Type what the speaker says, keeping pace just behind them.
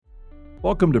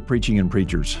Welcome to Preaching and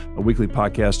Preachers, a weekly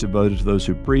podcast devoted to those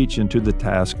who preach and to the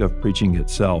task of preaching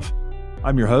itself.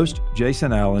 I'm your host,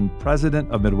 Jason Allen,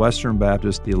 president of Midwestern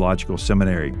Baptist Theological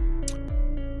Seminary.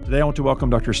 Today I want to welcome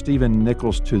Dr. Stephen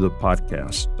Nichols to the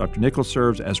podcast. Dr. Nichols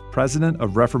serves as president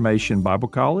of Reformation Bible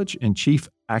College and chief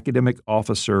academic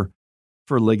officer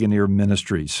for Ligonier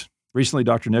Ministries. Recently,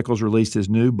 Dr. Nichols released his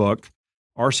new book,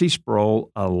 R.C.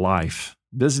 Sproul, A Life,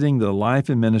 visiting the life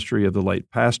and ministry of the late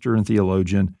pastor and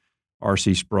theologian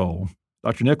R.C. Sproul.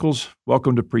 Dr. Nichols,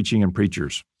 welcome to Preaching and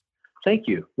Preachers. Thank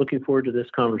you. Looking forward to this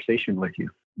conversation with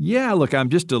you. Yeah, look, I'm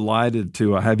just delighted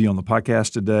to have you on the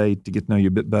podcast today to get to know you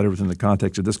a bit better within the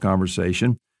context of this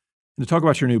conversation and to talk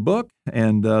about your new book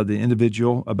and the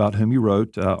individual about whom you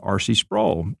wrote, R.C.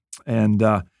 Sproul. And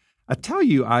I tell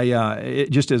you,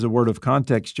 just as a word of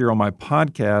context here on my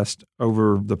podcast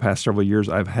over the past several years,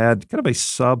 I've had kind of a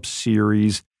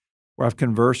sub-series where I've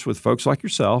conversed with folks like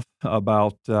yourself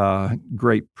about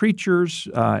great preachers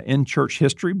in church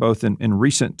history, both in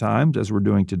recent times, as we're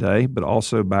doing today, but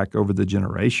also back over the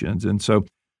generations. And so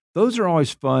those are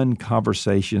always fun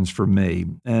conversations for me.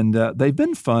 And they've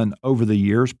been fun over the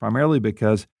years, primarily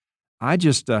because I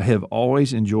just have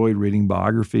always enjoyed reading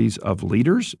biographies of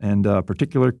leaders and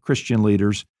particular Christian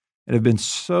leaders and have been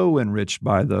so enriched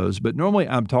by those. But normally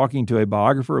I'm talking to a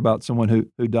biographer about someone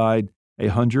who died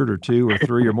 100 or 2 or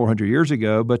 3 or more hundred years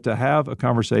ago, but to have a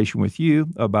conversation with you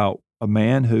about a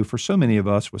man who, for so many of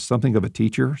us, was something of a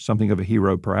teacher, something of a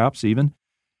hero, perhaps even,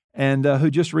 and who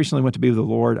just recently went to be with the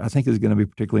Lord, I think is going to be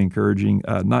particularly encouraging,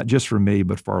 not just for me,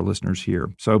 but for our listeners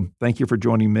here. So thank you for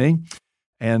joining me,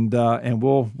 and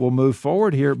we'll move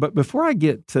forward here. But before I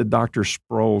get to Dr.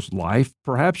 Sproul's life,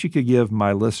 perhaps you could give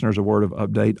my listeners a word of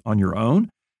update on your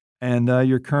own and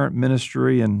your current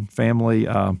ministry and family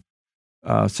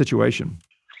situation.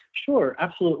 Sure,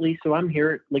 absolutely. So I'm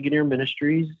here at Ligonier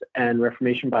Ministries and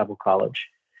Reformation Bible College.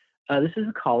 This is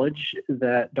a college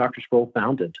that Dr. Sproul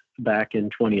founded back in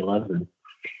 2011.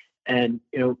 And,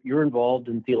 you're involved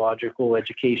in theological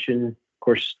education. Of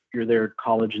course, you're there at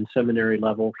college and seminary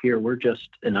level. Here, we're just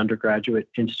an undergraduate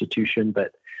institution,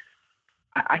 but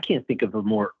I can't think of a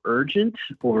more urgent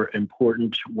or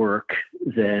important work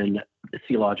than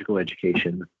theological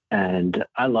education. And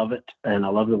I love it, and I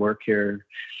love the work here.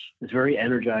 It's very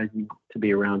energizing to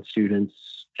be around students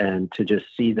and to just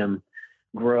see them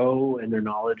grow in their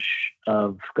knowledge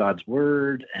of God's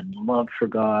Word and love for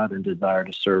God and desire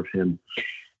to serve Him.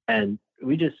 And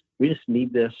we just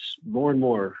need this more and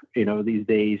more, these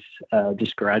days,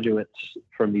 just graduates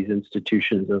from these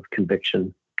institutions of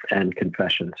conviction and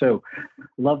confession. So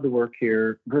love the work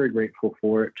here, very grateful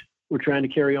for it. We're trying to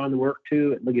carry on the work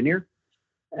too at Ligonier.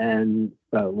 And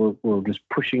we're just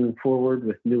pushing forward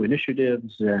with new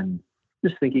initiatives and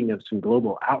just thinking of some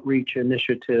global outreach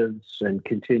initiatives and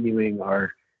continuing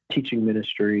our teaching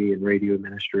ministry and radio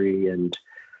ministry and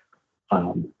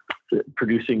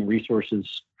producing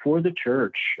resources for the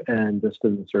church and just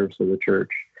in the service of the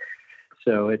church.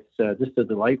 So it's just a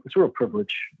delight. It's a real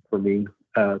privilege for me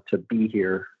to be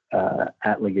here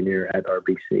at Ligonier at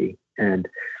RBC. And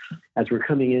as we're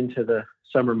coming into the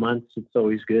summer months, it's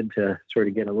always good to sort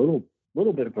of get a little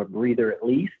bit of a breather, at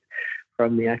least,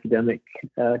 from the academic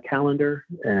calendar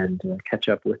and catch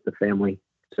up with the family.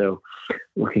 So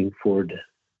looking forward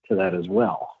to that as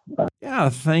well. Yeah,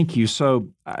 thank you. So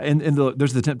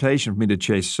there's the temptation for me to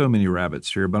chase so many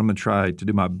rabbits here, but I'm going to try to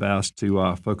do my best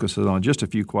to focus it on just a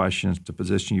few questions to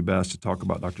position you best to talk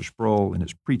about Dr. Sproul and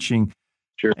his preaching.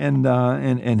 Sure.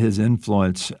 And his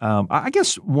influence. I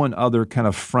guess one other kind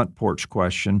of front porch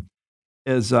question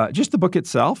is just the book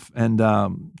itself and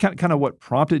kind of what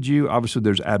prompted you. Obviously,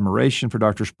 there's admiration for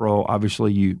Dr. Sproul.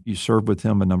 Obviously, you served with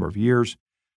him a number of years,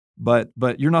 but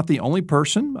you're not the only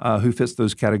person who fits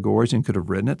those categories and could have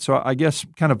written it. So I guess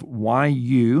kind of why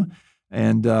you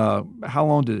and how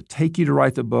long did it take you to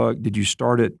write the book? Did you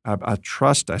start it? I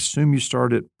assume you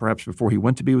started perhaps before he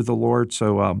went to be with the Lord.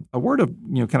 So a word of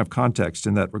kind of context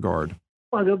in that regard.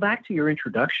 Well, I'll go back to your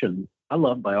introduction. I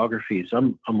love biographies.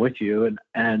 I'm with you,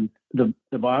 and the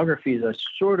biographies I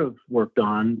sort of worked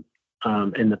on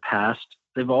in the past,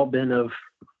 they've all been of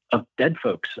dead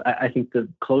folks. I think the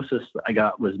closest I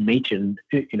got was Machen,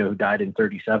 who died in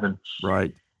 1937.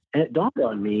 Right. And it dawned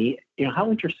on me,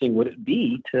 how interesting would it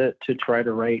be to try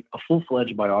to write a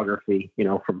full-fledged biography,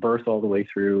 from birth all the way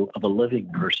through of a living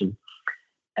person.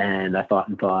 And I thought,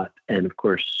 and of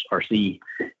course, RC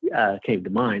came to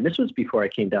mind. This was before I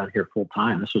came down here full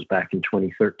time. This was back in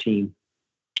 2013.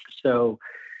 So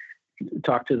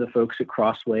talked to the folks at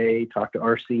Crossway, talked to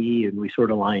RC, and we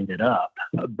sort of lined it up.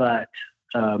 But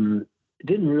it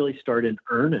didn't really start in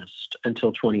earnest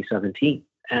until 2017.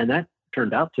 And that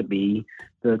turned out to be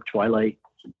the twilight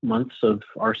months of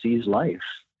RC's life.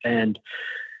 And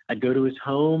I'd go to his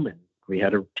home, and we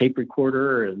had a tape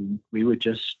recorder, and we would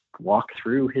just walk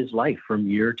through his life from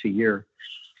year to year.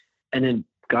 And in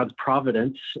God's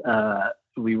providence,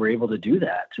 we were able to do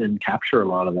that and capture a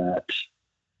lot of that.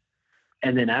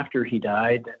 And then after he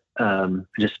died, I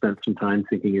just spent some time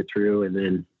thinking it through, and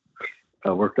then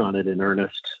worked on it in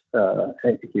earnest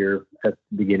here at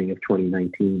the beginning of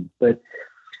 2019. But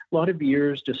a lot of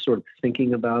years just sort of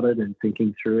thinking about it and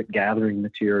thinking through it, gathering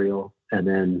material, and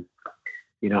then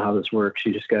you know how this works.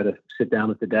 You just got to sit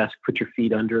down at the desk, put your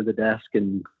feet under the desk,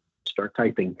 and start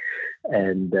typing.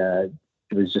 And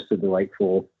it was just a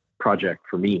delightful project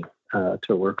for me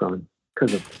to work on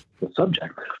because of the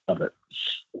subject of it.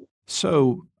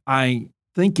 So I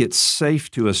think it's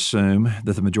safe to assume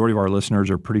that the majority of our listeners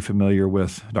are pretty familiar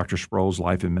with Dr. Sproul's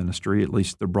life and ministry, at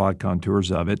least the broad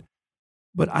contours of it.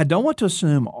 But I don't want to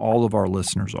assume all of our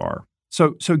listeners are.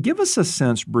 So give us a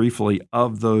sense briefly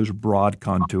of those broad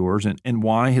contours and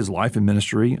why his life and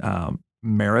ministry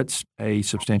merits a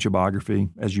substantial biography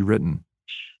as you've written.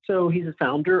 So he's a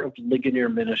founder of Ligonier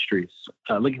Ministries.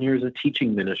 Ligonier is a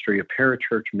teaching ministry, a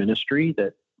parachurch ministry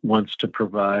that wants to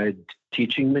provide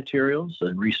teaching materials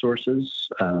and resources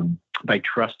by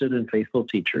trusted and faithful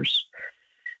teachers.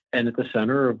 And at the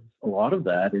center of a lot of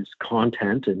that is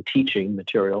content and teaching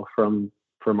material from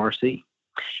RC.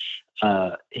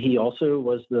 He also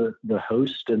was the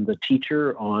host and the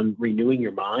teacher on Renewing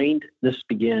Your Mind. This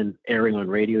began airing on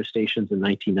radio stations in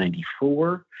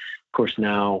 1994. Of course,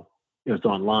 now it's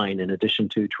online in addition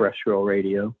to terrestrial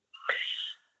radio.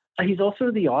 He's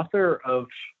also the author of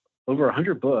over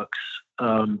 100 books,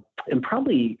 and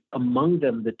probably among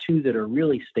them, the two that are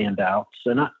really standouts,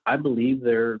 and I believe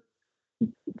they're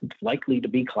likely to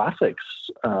be classics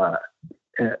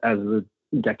as the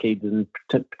decades and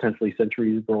potentially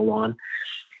centuries roll on.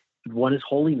 One is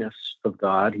Holiness of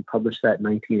God. He published that in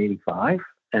 1985,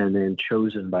 and then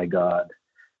Chosen by God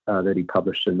that he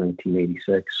published in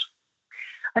 1986.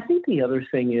 I think the other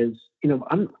thing is,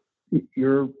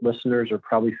 your listeners are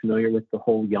probably familiar with the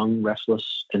whole Young,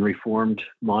 Restless, and Reformed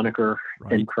moniker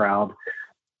and crowd.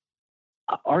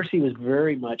 RC was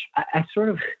very much, I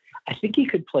think he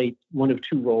could play one of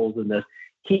two roles in this.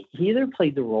 He either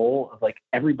played the role of like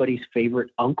everybody's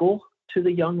favorite uncle to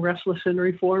the Young, Restless, and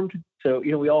Reformed. So,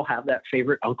 we all have that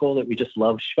favorite uncle that we just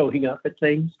love showing up at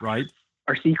things. Right.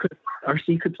 RC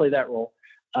could play that role.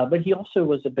 But he also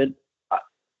was a bit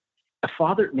a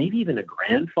father, maybe even a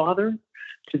grandfather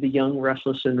to the Young,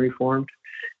 Restless, and Reformed.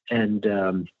 And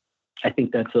I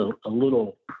think that's a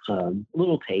little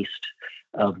taste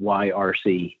of why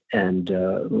RC and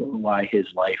why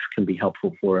his life can be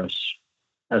helpful for us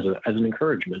as an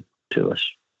encouragement to us.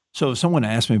 So if someone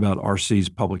asked me about RC's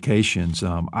publications,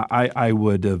 I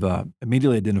would have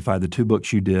immediately identified the two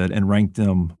books you did and ranked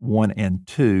them 1 and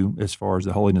 2 as far as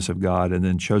the Holiness of God, and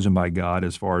then Chosen by God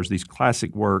as far as these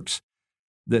classic works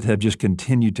that have just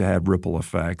continued to have ripple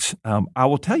effects. I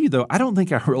will tell you, though, I don't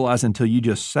think I realized until you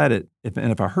just said it,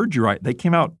 if I heard you right, they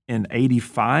came out in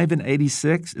 85 and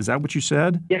 86. Is that what you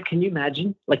said? Yeah, can you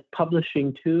imagine? Like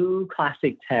publishing two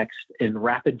classic texts in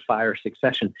rapid-fire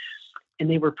succession. And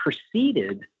they were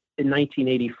preceded in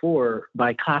 1984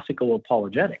 by Classical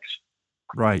Apologetics,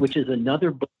 right? Which is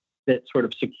another book that sort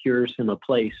of secures him a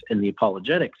place in the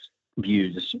apologetics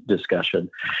views discussion.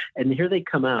 And here they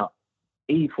come out,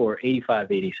 84,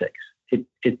 85, 86.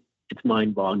 It's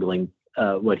mind-boggling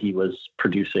what he was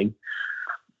producing.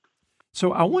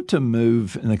 So I want to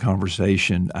move in the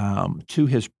conversation to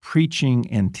his preaching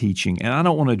and teaching. And I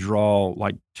don't want to draw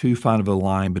like too fine of a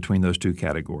line between those two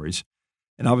categories.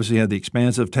 And obviously he had the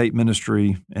expansive tape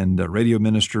ministry and radio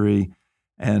ministry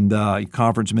and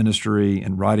conference ministry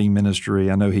and writing ministry.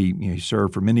 I know he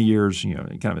served for many years,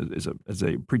 kind of as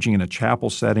a preaching in a chapel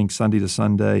setting, Sunday to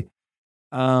Sunday.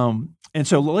 And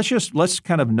so let's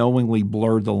kind of knowingly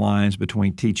blur the lines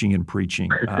between teaching and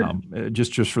preaching,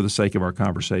 just for the sake of our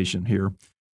conversation here.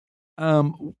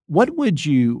 What would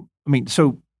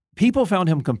so people found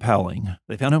him compelling.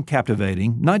 They found him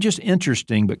captivating, not just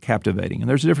interesting, but captivating. And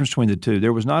there's a difference between the two.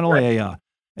 There was not only an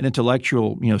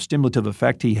intellectual, stimulative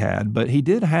effect he had, but he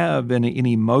did have an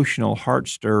emotional,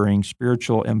 heart-stirring,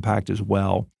 spiritual impact as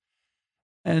well.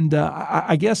 And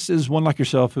I guess as one like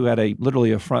yourself who had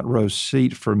literally a front row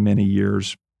seat for many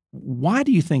years, why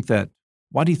do you think that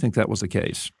was the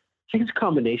case? I think it's a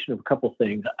combination of a couple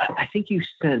things. I think you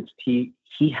sensed he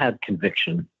had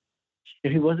conviction.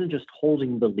 If he wasn't just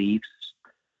holding beliefs,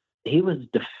 he was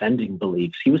defending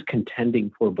beliefs. He was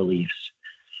contending for beliefs.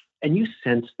 And you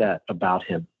sensed that about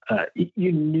him.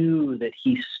 You knew that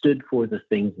he stood for the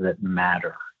things that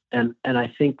matter And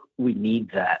I think we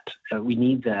need that. We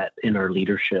need that in our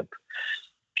leadership.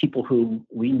 People who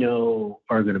we know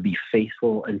are going to be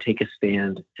faithful and take a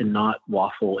stand and not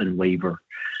waffle and waver.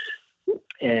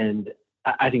 And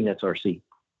I think that's RC.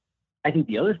 I think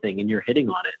the other thing, and you're hitting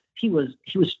on it, he was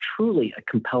truly a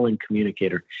compelling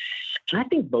communicator. And I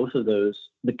think both of those,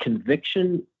 the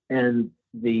conviction and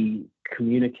the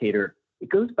communicator, it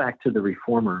goes back to the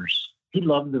reformers. He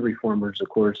loved the reformers, of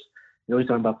course. He's always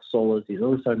talking about the solas. He's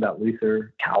always talking about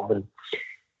Luther, Calvin.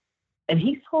 And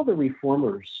he saw the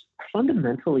reformers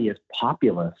fundamentally as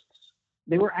populists.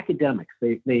 They were academics.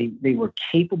 They were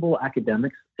capable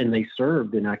academics, and they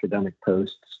served in academic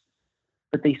posts,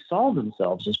 but they saw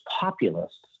themselves as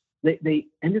populists. They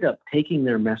ended up taking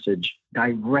their message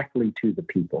directly to the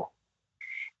people.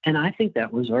 And I think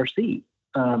that was R.C.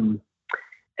 And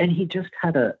he just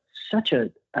had such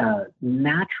a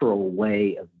natural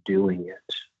way of doing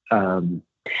it.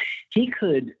 He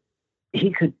could,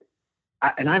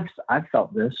 and I've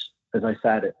felt this as I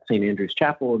sat at St. Andrew's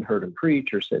Chapel and heard him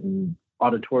preach, or sit in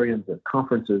auditoriums at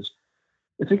conferences.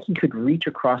 It's like he could reach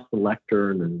across the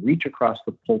lectern and reach across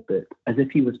the pulpit as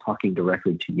if he was talking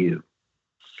directly to you.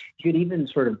 He could even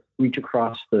sort of reach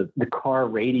across the car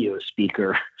radio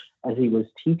speaker as he was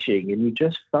teaching, and you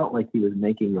just felt like he was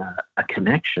making a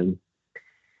connection.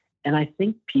 And I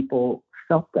think people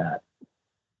felt that.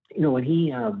 You know, when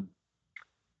he,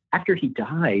 after he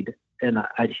died, and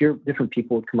I'd hear different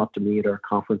people would come up to me at our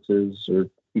conferences or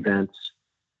events,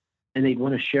 and they'd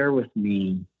want to share with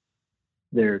me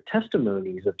their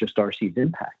testimonies of just RC's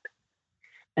impact.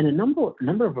 And a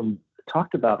number of them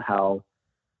talked about how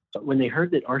when they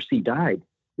heard that RC died,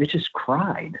 they just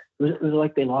cried. It was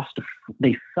like they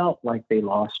felt like they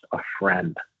lost a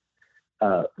friend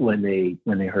when they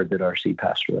heard that RC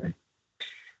passed away.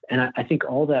 And I think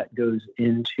all that goes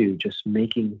into just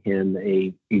making him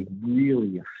a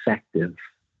really effective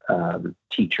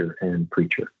teacher and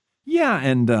preacher. Yeah,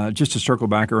 and just to circle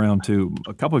back around to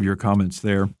a couple of your comments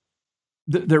there,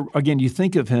 again, you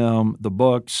think of him, the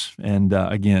books, and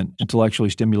again, intellectually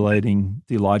stimulating,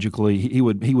 theologically. He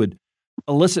would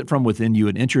elicit from within you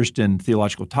an interest in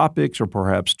theological topics or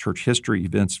perhaps church history,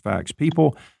 events, facts,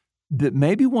 people that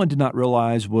maybe one did not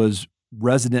realize was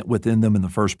resident within them in the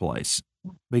first place.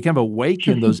 They kind of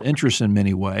awakened those interests in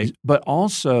many ways, but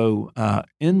also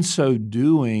in so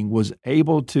doing was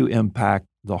able to impact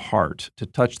the heart, to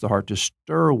touch the heart, to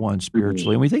stir one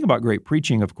spiritually. And we think about great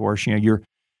preaching, of course,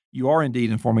 you are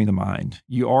indeed informing the mind.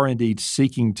 You are indeed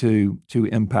seeking to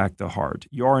impact the heart.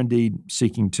 You are indeed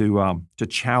seeking to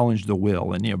challenge the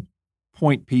will and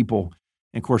point people.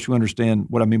 And of course, we understand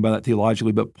what I mean by that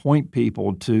theologically, but point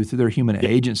people through their human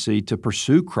agency to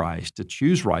pursue Christ, to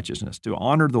choose righteousness, to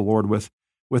honor the Lord with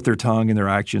their tongue and their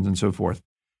actions and so forth.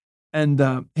 And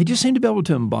he just seemed to be able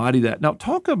to embody that. Now,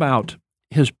 talk about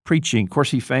his preaching. Of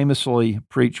course, he famously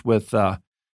preached with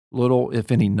little,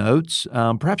 if any, notes.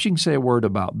 Perhaps you can say a word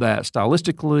about that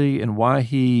stylistically and why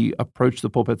he approached the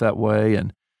pulpit that way,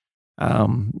 and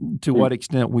to what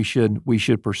extent we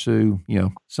should pursue,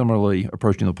 similarly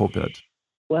approaching the pulpit.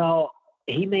 Well,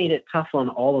 he made it tough on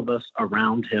all of us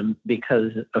around him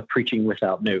because of preaching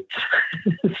without notes.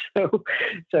 so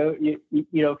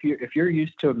if you're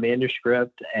used to a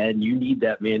manuscript and you need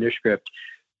that manuscript,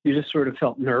 you just sort of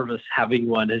felt nervous having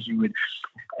one as you would.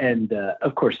 And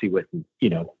of course, he wouldn't,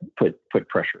 put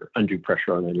undue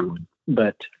pressure on anyone.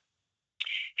 But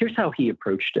here's how he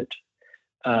approached it.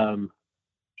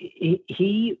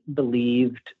 He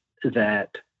believed that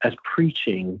as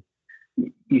preaching,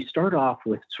 you start off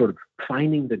with sort of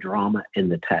finding the drama in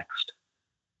the text.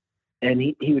 And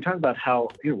he would talk about how,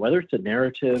 whether it's a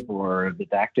narrative or a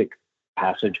didactic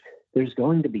passage, there's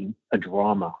going to be a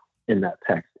drama in that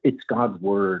text. It's God's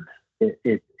word.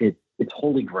 It's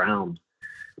holy ground.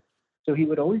 So he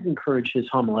would always encourage his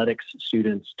homiletics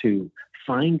students to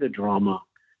find the drama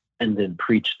and then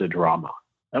preach the drama.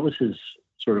 That was his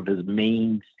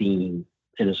main theme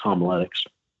in his homiletics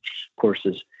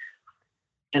courses.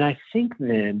 And I think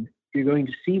then you're going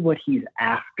to see what he's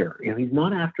after. He's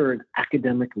not after an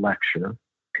academic lecture.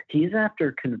 He's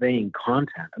after conveying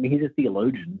content. I mean, he's a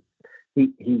theologian.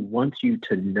 He wants you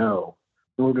to know.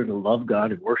 In order to love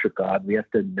God and worship God, we have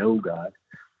to know God.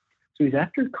 So he's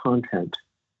after content,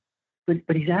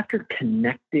 but he's after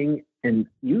connecting. And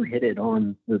you hit it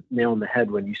on the nail on the head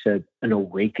when you said an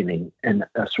awakening and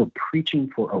sort of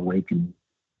preaching for awakening.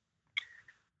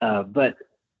 But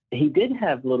he did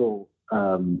have little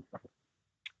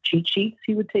cheat sheets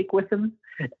he would take with him,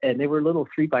 and they were little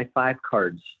 3x5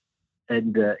 cards.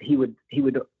 And he would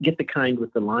get the kind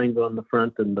with the lines on the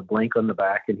front and the blank on the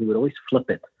back, and he would always flip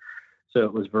it so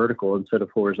it was vertical instead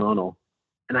of horizontal.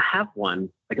 And I have one,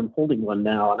 like I'm holding one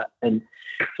now. And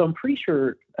so I'm pretty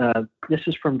sure this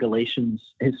is from Galatians,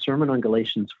 his sermon on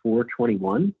Galatians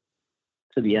 4:21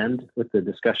 to the end with the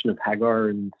discussion of Hagar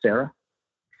and Sarah.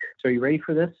 So are you ready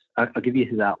for this? I'll give you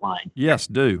his outline. Yes,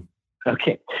 do.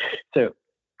 Okay. So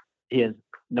he has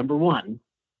number 1,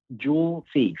 jewel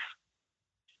thief.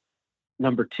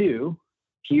 Number 2,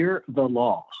 hear the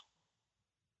law.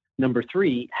 Number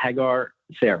 3, Hagar,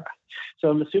 Sarah. So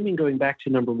I'm assuming going back to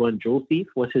number 1, jewel thief,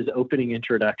 was his opening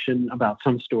introduction about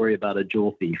some story about a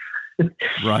jewel thief.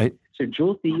 Right. So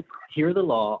jewel thief, hear the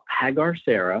law, Hagar,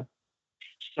 Sarah,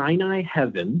 Sinai,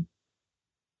 heaven,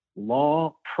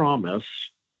 law, promise,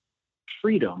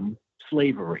 freedom,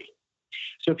 slavery.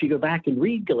 So if you go back and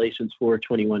read Galatians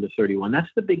 4:21 to 31, that's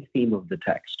the big theme of the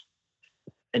text.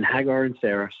 And Hagar and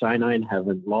Sarah, Sinai and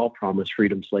heaven, law, promise,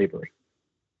 freedom, slavery.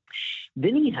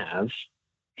 Then he has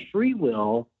free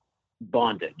will,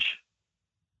 bondage.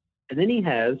 And then he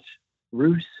has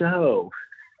Rousseau.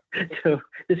 So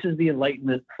this is the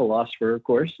Enlightenment philosopher, of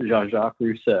course, Jean-Jacques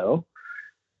Rousseau.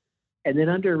 And then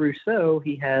under Rousseau,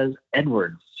 he has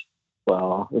Edwards.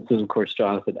 Well, this is, of course,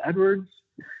 Jonathan Edwards.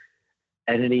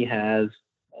 And then he has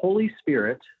Holy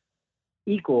Spirit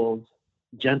equals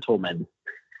gentleman.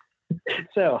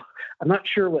 So I'm not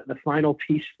sure what the final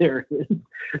piece there is,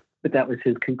 but that was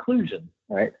his conclusion,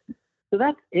 right? So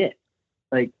that's it.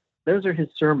 Like, those are his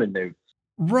sermon notes.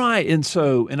 Right.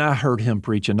 And I heard him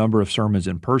preach a number of sermons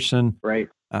in person. Right.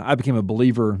 I became a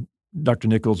believer, Dr.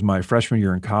 Nichols, my freshman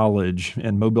year in college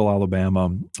in Mobile,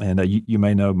 Alabama. And you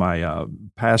may know my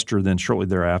pastor then shortly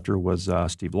thereafter was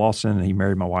Steve Lawson. And he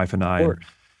married my wife and I. And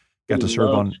got to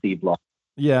serve on Steve Lawson.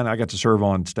 Yeah, and I got to serve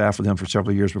on staff with him for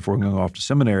several years before going off to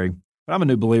seminary. But I'm a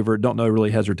new believer, don't know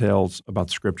really heads or tails about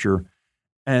the Scripture.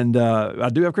 And I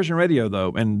do have Christian radio,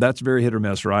 though, and that's very hit or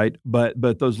miss, right? But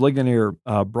those Ligonier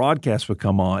broadcasts would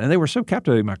come on, and they were so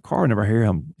captivating in my car. I never hear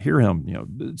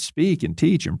him, speak and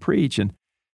teach and preach. And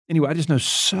anyway, I just know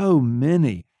so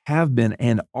many have been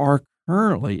and are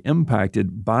currently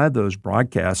impacted by those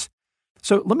broadcasts.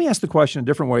 So let me ask the question a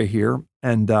different way here,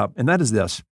 and that is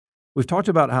this. We've talked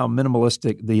about how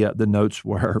minimalistic the notes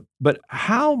were, but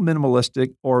how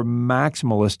minimalistic or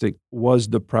maximalistic was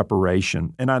the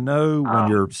preparation? And I know when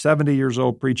you're 70 years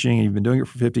old preaching, and you've been doing it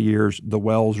for 50 years, the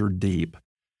wells are deep.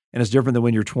 And it's different than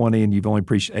when you're 20 and you've only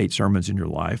preached 8 sermons in your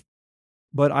life.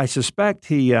 But I suspect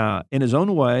he, in his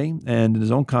own way and in his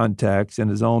own context and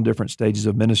his own different stages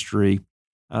of ministry,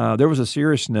 there was a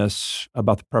seriousness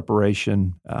about the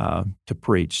preparation to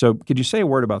preach. So could you say a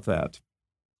word about that?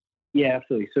 Yeah,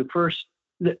 absolutely. So first,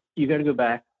 you got to go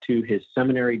back to his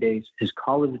seminary days, his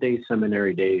college days,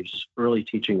 seminary days, early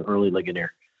teaching, early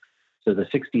Ligonier. So the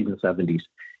 60s and 70s.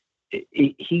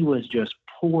 He was just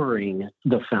pouring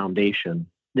the foundation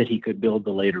that he could build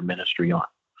the later ministry on.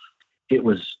 It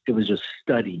was just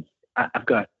study. I've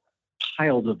got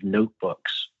piles of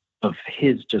notebooks of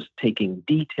his just taking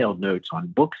detailed notes on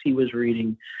books he was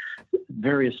reading,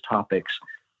 various topics.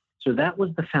 So that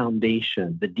was the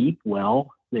foundation, the deep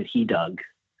well that he dug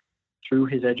through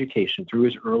his education, through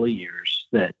his early years,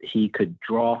 that he could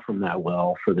draw from that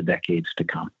well for the decades to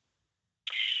come.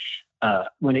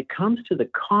 When it comes to the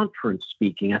conference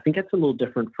speaking, I think that's a little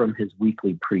different from his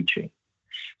weekly preaching.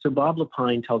 So Bob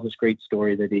Lapine tells this great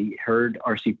story that he heard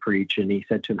R.C. preach, and he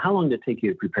said to him, "How long did it take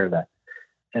you to prepare that?"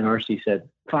 And R.C. said,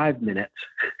 5 minutes.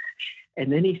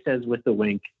 And then he says with a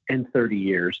wink, and 30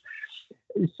 years.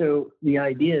 So the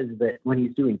idea is that when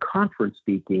he's doing conference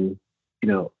speaking,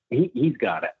 he's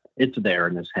got it. It's there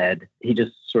in his head. He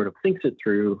just sort of thinks it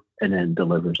through and then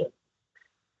delivers it.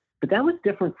 But that was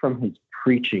different from his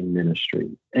preaching ministry.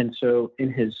 And so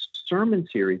in his sermon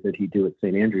series that he'd do at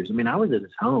St. Andrews, I was at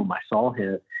his home. I saw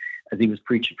him as he was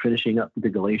preaching, finishing up the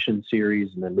Galatians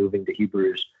series and then moving to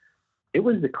Hebrews. It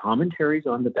was the commentaries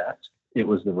on the desk. It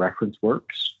was the reference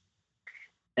works.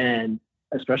 And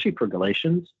especially for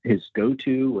Galatians, his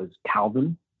go-to was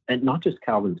Calvin, and not just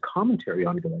Calvin's commentary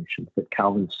on Galatians, but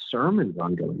Calvin's sermons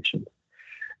on Galatians.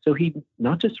 So he'd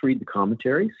not just read the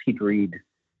commentaries, he'd read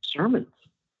sermons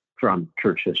from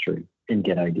church history and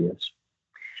get ideas.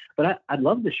 But I'd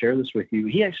love to share this with you.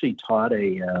 He actually taught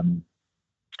a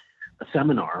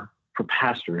seminar for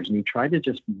pastors, and he tried to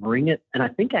just bring it. And I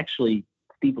think actually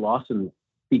Steve Lawson,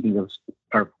 speaking of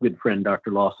our good friend,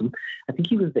 Dr. Lawson, I think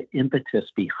he was the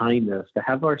impetus behind this to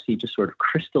have R.C. just sort of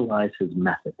crystallize his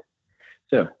method.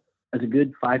 So as a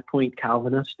good 5-point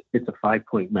Calvinist, it's a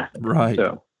 5-point method. Right.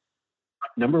 So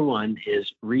number 1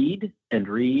 is read and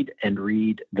read and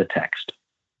read the text.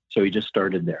 So he just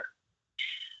started there.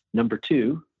 Number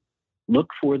 2, look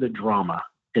for the drama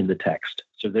in the text.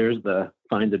 So there's the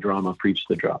find the drama, preach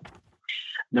the drama.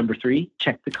 Number 3,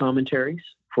 check the commentaries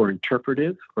for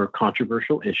interpretive or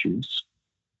controversial issues.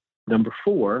 Number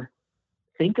 4,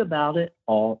 think about it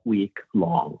all week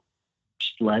long.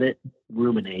 Just let it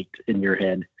ruminate in your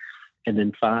head. And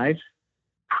then 5,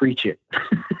 preach it.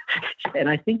 And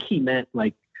I think he meant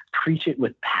like preach it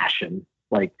with passion.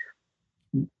 Like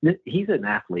he's an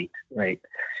athlete, right?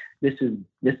 This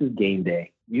is game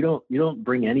day. You don't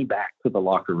bring any back to the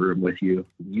locker room with you.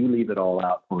 You leave it all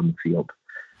out on the field.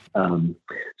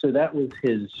 So that was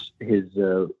his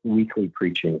weekly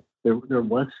preaching. There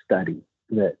was study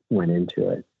that went into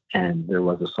it, and there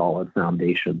was a solid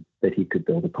foundation that he could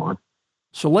build upon.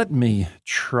 So let me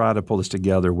try to pull this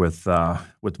together with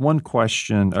one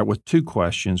question, with 2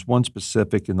 questions, one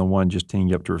specific and the one just teeing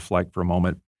you up to reflect for a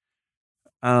moment.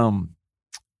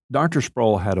 Dr.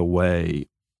 Sproul had a way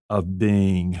of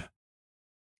being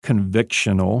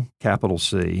convictional, capital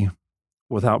C,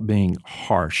 without being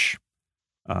harsh.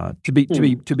 To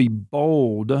be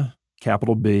bold,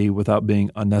 capital B, without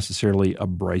being unnecessarily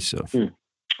abrasive.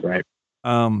 Right.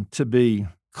 To be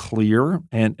clear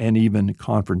and even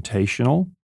confrontational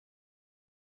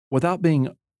without being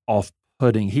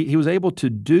off-putting. He was able to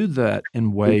do that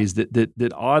in ways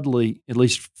that oddly, at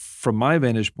least from my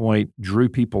vantage point, drew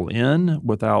people in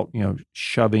without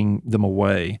shoving them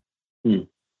away. To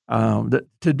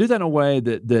do that in a way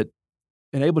that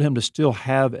enabled him to still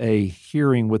have a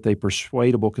hearing with a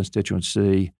persuadable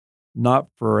constituency, not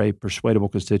for a persuadable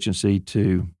constituency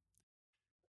to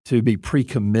be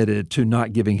pre-committed to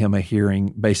not giving him a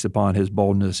hearing based upon his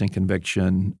boldness and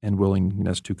conviction and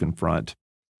willingness to confront.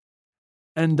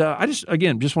 And I just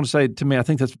want to say, to me, I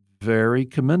think that's very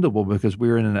commendable because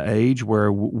we're in an age where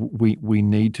we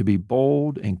need to be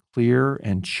bold and clear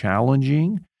and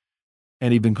challenging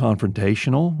and even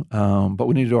confrontational, but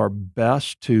we need to do our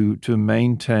best to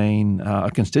maintain a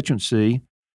constituency.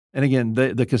 And again,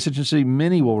 the constituency,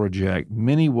 many will reject,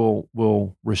 many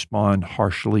will respond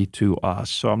harshly to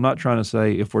us. So I'm not trying to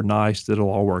say if we're nice that it'll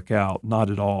all work out, not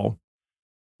at all.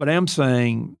 But I am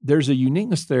saying there's a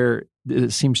uniqueness there that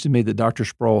it seems to me that Dr.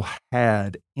 Sproul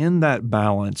had in that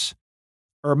balance,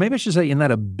 or maybe I should say in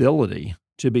that ability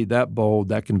to be that bold,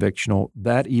 that convictional,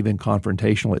 that even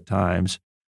confrontational at times,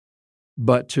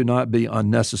 but to not be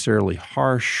unnecessarily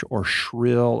harsh or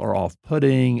shrill or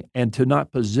off-putting, and to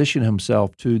not position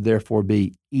himself to therefore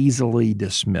be easily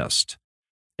dismissed.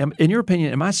 In your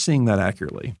opinion, am I seeing that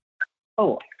accurately?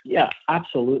 Oh, yeah,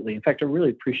 absolutely. In fact, I really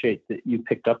appreciate that you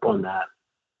picked up on that.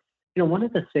 One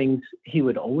of the things he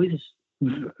would always,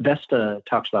 Vesta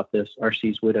talks about this,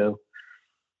 R.C.'s widow,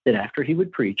 that after he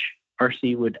would preach,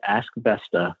 R.C. would ask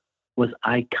Vesta, was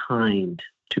I kind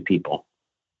to people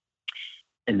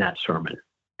in that sermon?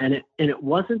 And it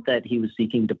wasn't that he was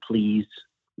seeking to please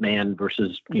man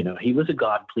versus, he was a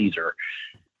God pleaser.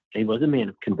 He was a man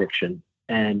of conviction,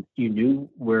 and you knew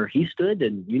where he stood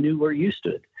and you knew where you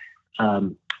stood.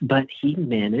 But he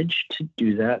managed to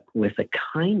do that with a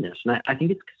kindness. And I think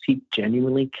it's because he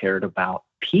genuinely cared about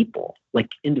people,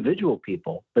 like individual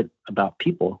people, but about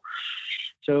people.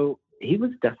 So he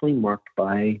was definitely marked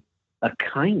by a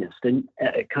kindness, and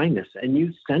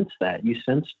you sense that. You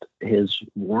sensed his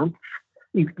warmth.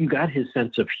 You got his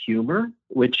sense of humor,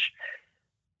 which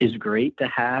is great to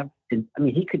have.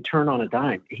 He could turn on a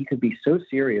dime. He could be so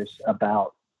serious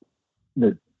about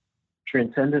the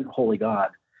transcendent holy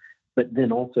God, but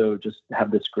then also just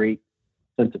have this great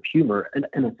sense of humor. And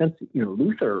in a sense,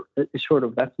 Luther is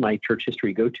that's my church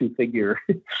history go-to figure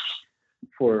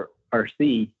for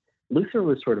RC. Luther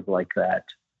was sort of like that,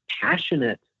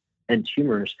 passionate and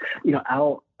humorous.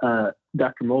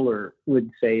 Dr. Moeller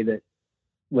would say that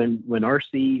when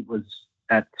RC was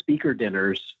at speaker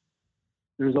dinners,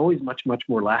 there was always much, much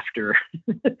more laughter.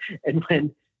 And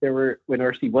when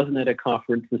RC wasn't at a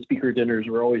conference, the speaker dinners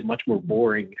were always much more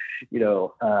boring,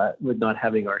 with not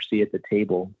having RC at the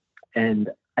table. And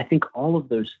I think all of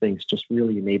those things just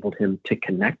really enabled him to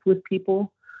connect with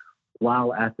people,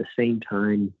 while at the same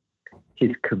time,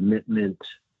 his commitment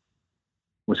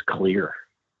was clear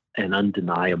and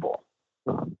undeniable.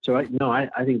 So I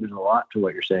think there's a lot to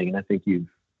what you're saying, and I think you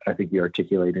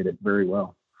articulated it very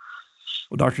well.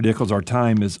 Well, Dr. Dickels, our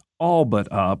time is all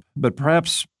but up, but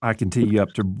perhaps I can tee you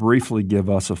up to briefly give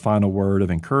us a final word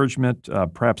of encouragement,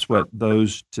 perhaps what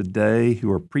those today who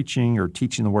are preaching or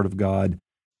teaching the Word of God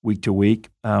week to week,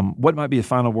 what might be a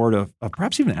final word of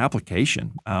perhaps even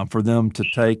application for them to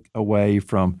take away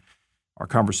from our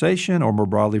conversation, or more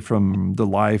broadly from the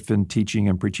life and teaching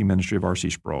and preaching ministry of R.C.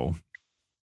 Sproul?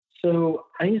 So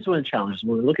I think it's one of the challenges.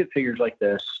 When we look at figures like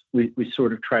this, we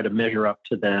sort of try to measure up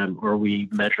to them, or we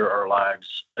measure our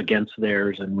lives against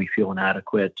theirs, and we feel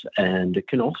inadequate. And it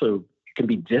can also, can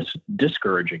be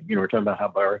discouraging. We're talking about how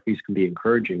biographies can be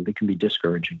encouraging. They can be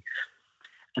discouraging.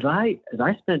 As I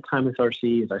spent time with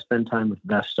RC, as I spend time with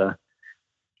Vesta,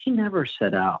 he never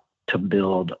set out to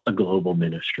build a global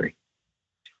ministry.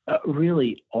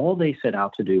 Really, all they set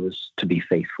out to do was to be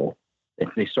faithful.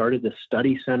 They started the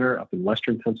study center up in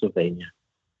Western Pennsylvania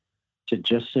to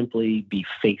just simply be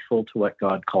faithful to what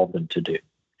God called them to do.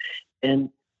 And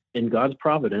in God's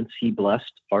providence, he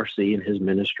blessed RC and his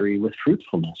ministry with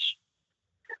fruitfulness.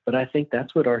 But I think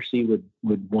that's what RC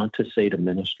would want to say to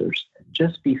ministers.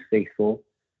 Just be faithful.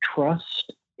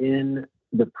 Trust in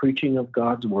the preaching of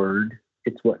God's word.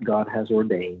 It's what God has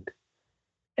ordained.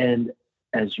 And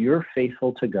as you're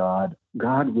faithful to God,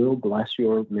 God will bless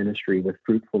your ministry with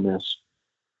fruitfulness,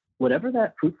 whatever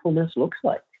that fruitfulness looks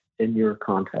like in your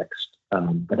context.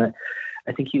 But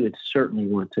I think you would certainly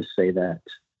want to say that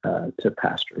to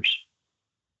pastors.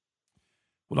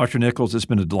 Well, Dr. Nichols, it's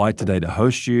been a delight today to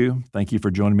host you. Thank you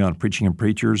for joining me on Preaching and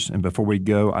Preachers. And before we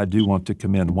go, I do want to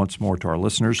commend once more to our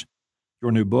listeners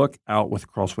your new book out with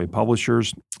Crossway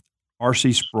Publishers,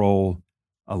 R.C. Sproul,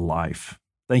 A Life.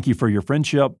 Thank you for your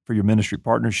friendship, for your ministry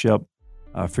partnership,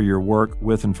 for your work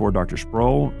with and for Dr.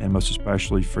 Sproul, and most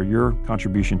especially for your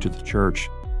contribution to the church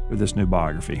through this new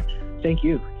biography. Thank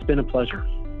you. It's been a pleasure.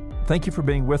 Thank you for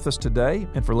being with us today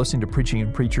and for listening to Preaching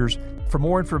and Preachers. For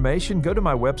more information, go to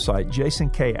my website,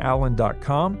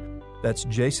 jasonkallen.com. That's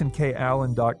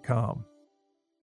jasonkallen.com.